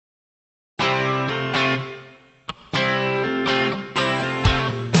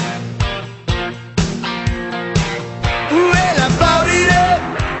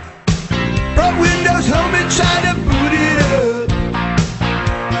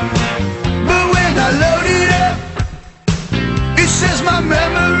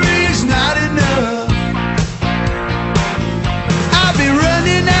memory's not enough. I'll be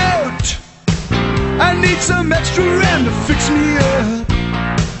running out. I need some extra RAM to fix me up.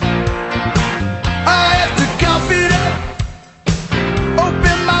 I have to cough it up,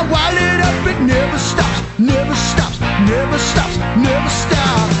 open my wallet up. It never stops, never stops, never stops, never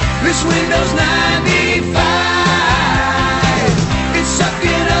stops. This Windows 95, it's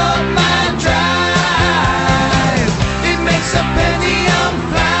sucking up my drive. It makes a Pentium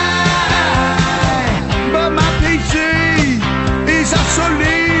fly, but my PC is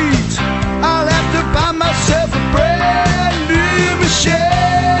obsolete. I'll have to buy myself a brand new machine.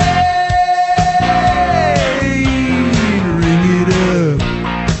 Ring it up,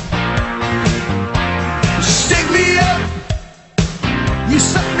 stick me up. You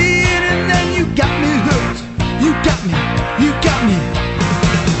suck me in and then you got me hooked. You got me, you got me.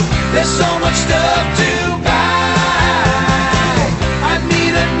 There's so much stuff to buy. I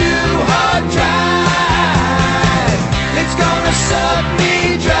need a new hard drive. It's gonna suck me